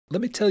Let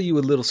me tell you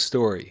a little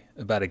story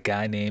about a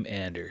guy named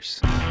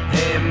Anders.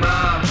 Hey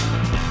mom,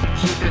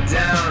 keep it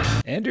down.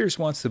 Anders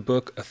wants to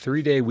book a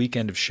 3-day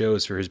weekend of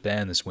shows for his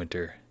band this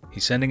winter.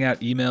 He's sending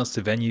out emails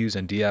to venues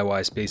and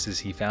DIY spaces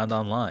he found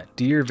online.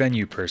 Dear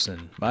venue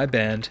person, my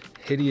band,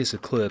 Hideous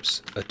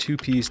Eclipse, a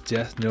 2-piece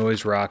death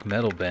noise rock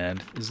metal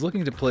band, is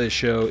looking to play a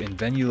show in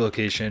venue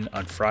location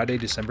on Friday,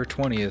 December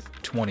 20th,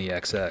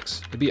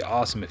 20XX. It'd be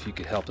awesome if you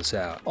could help us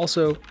out.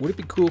 Also, would it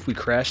be cool if we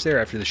crashed there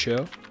after the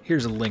show?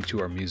 Here's a link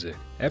to our music.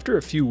 After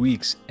a few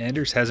weeks,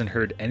 Anders hasn't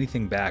heard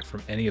anything back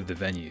from any of the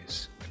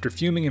venues. After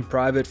fuming in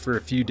private for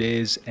a few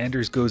days,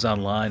 Anders goes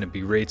online and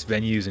berates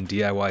venues and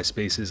DIY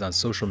spaces on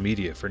social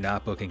media for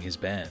not booking his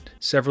band.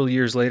 Several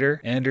years later,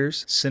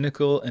 Anders,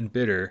 cynical and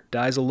bitter,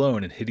 dies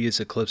alone in Hideous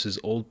Eclipse's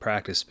old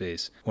practice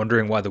space,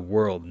 wondering why the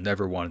world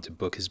never wanted to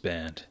book his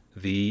band.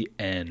 The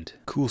end.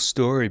 Cool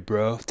story,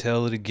 bro.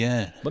 Tell it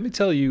again. Let me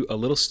tell you a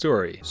little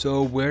story.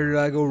 So where did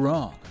I go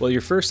wrong? Well,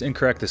 your first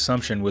incorrect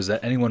assumption was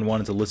that anyone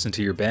wanted to listen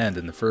to your band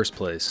in the first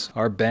place.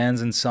 Our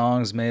bands and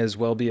songs may as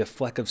well be a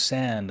fleck of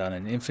sand on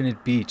an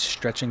infinite beach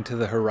stretching to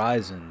the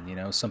horizon, you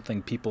know,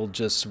 something people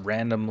just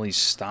randomly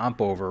stomp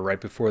over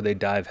right before they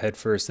dive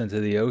headfirst into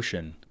the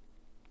ocean.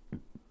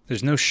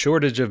 There's no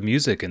shortage of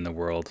music in the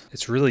world.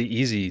 It's really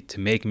easy to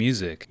make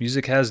music.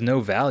 Music has no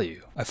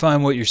value. I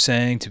find what you're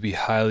saying to be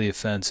highly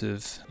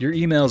offensive. Your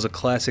email is a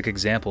classic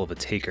example of a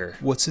taker.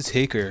 What's a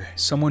taker?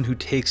 Someone who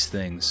takes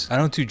things. I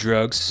don't do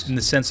drugs. In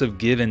the sense of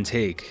give and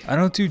take. I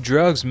don't do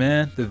drugs,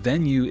 man. The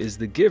venue is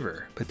the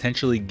giver,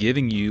 potentially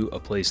giving you a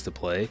place to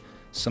play,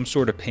 some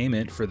sort of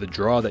payment for the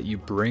draw that you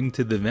bring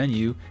to the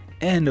venue,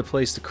 and a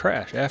place to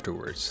crash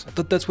afterwards. I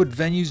thought that's what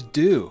venues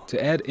do.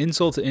 To add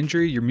insult to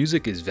injury, your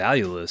music is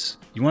valueless.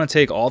 You want to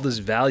take all this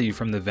value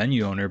from the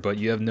venue owner, but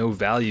you have no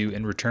value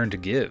in return to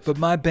give. But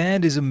my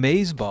band is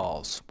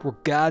amazeballs. We're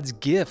God's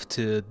gift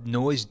to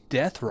noise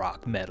death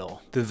rock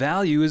metal. The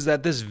value is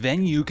that this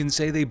venue can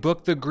say they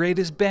booked the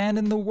greatest band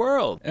in the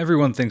world.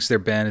 Everyone thinks their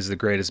band is the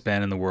greatest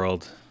band in the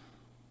world.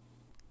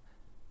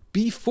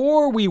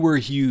 Before we were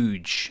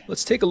huge.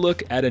 Let's take a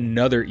look at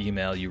another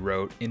email you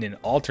wrote in an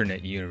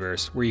alternate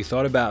universe where you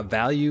thought about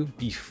value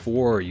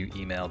before you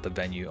emailed the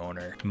venue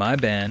owner. My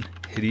band,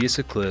 Hideous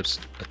Eclipse,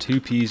 a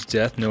 2-piece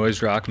death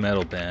noise rock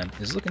metal band,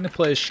 is looking to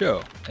play a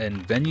show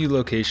and venue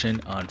location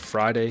on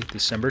Friday,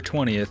 December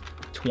 20th,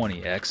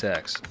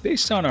 20XX.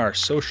 Based on our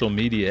social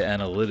media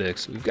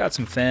analytics, we've got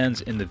some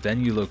fans in the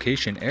venue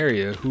location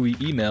area who we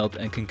emailed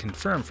and can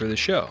confirm for the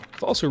show.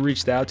 I've also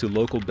reached out to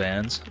local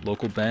bands,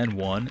 Local Band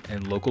 1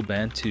 and Local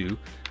Band 2,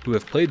 who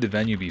have played the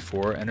venue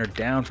before and are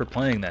down for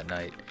playing that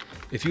night.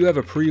 If you have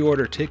a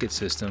pre-order ticket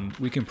system,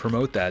 we can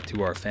promote that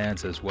to our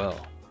fans as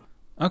well.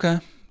 Okay.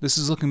 This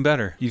is looking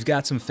better. You've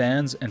got some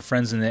fans and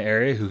friends in the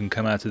area who can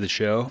come out to the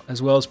show, as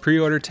well as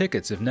pre-order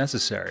tickets if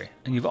necessary.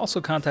 And you've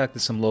also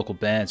contacted some local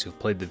bands who've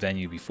played the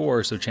venue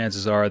before, so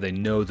chances are they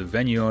know the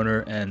venue owner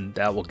and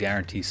that will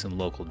guarantee some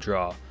local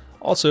draw.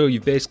 Also,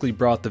 you've basically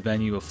brought the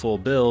venue a full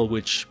bill,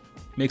 which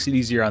makes it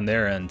easier on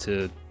their end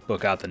to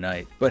book out the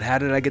night. But how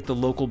did I get the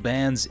local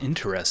bands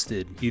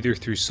interested? Either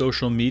through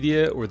social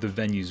media or the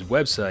venue's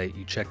website,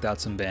 you checked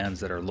out some bands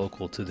that are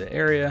local to the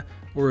area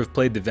or have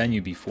played the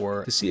venue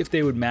before to see if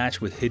they would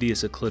match with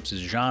Hideous Eclipse's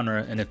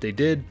genre, and if they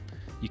did,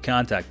 you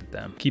contacted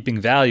them.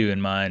 Keeping value in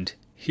mind,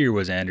 here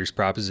was Anders'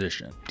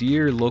 proposition.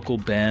 Dear Local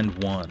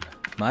Band 1,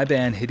 my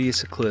band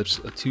Hideous Eclipse,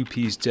 a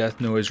 2-piece death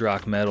noise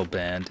rock metal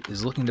band,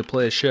 is looking to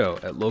play a show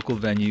at local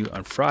venue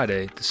on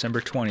Friday,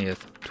 December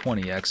 20th,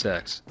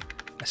 20XX.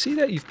 I see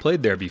that you've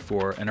played there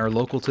before and are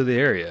local to the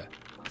area.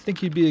 I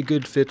think you'd be a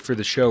good fit for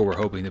the show we're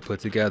hoping to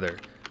put together.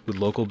 Would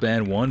Local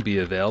Band 1 be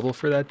available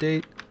for that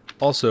date?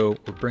 Also,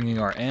 we're bringing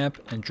our amp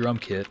and drum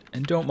kit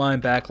and don't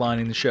mind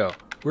backlining the show.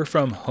 We're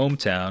from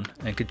hometown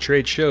and could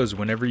trade shows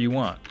whenever you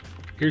want.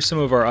 Here's some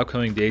of our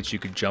upcoming dates you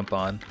could jump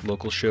on,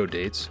 local show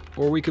dates,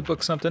 or we could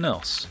book something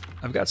else.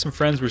 I've got some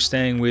friends we're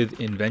staying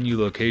with in venue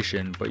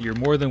location, but you're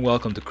more than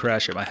welcome to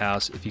crash at my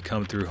house if you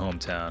come through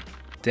hometown.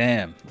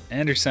 Damn,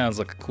 Anders sounds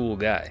like a cool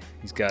guy.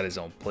 He's got his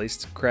own place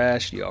to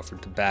crash, he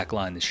offered to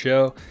backline the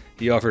show,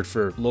 he offered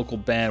for Local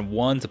Band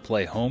 1 to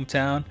play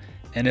hometown,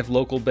 and if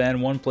Local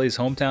Band 1 plays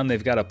hometown,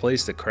 they've got a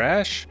place to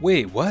crash?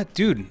 Wait, what?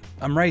 Dude,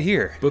 I'm right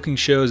here. Booking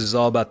shows is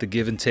all about the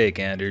give and take,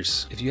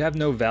 Anders. If you have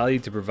no value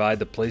to provide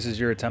the places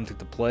you're attempting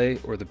to play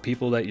or the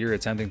people that you're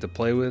attempting to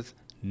play with,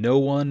 no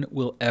one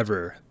will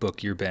ever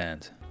book your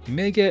band. You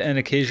may get an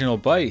occasional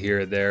bite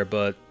here or there,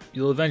 but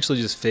you'll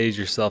eventually just phase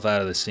yourself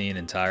out of the scene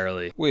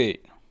entirely.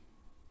 Wait,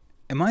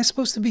 am I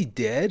supposed to be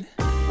dead?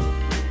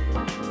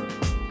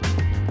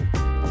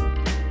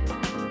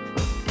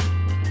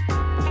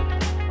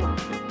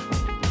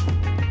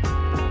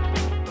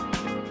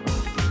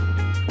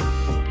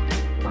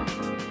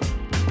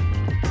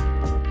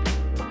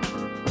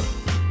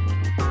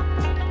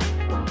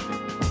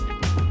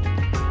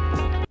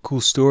 Cool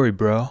story,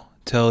 bro.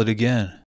 Tell it again.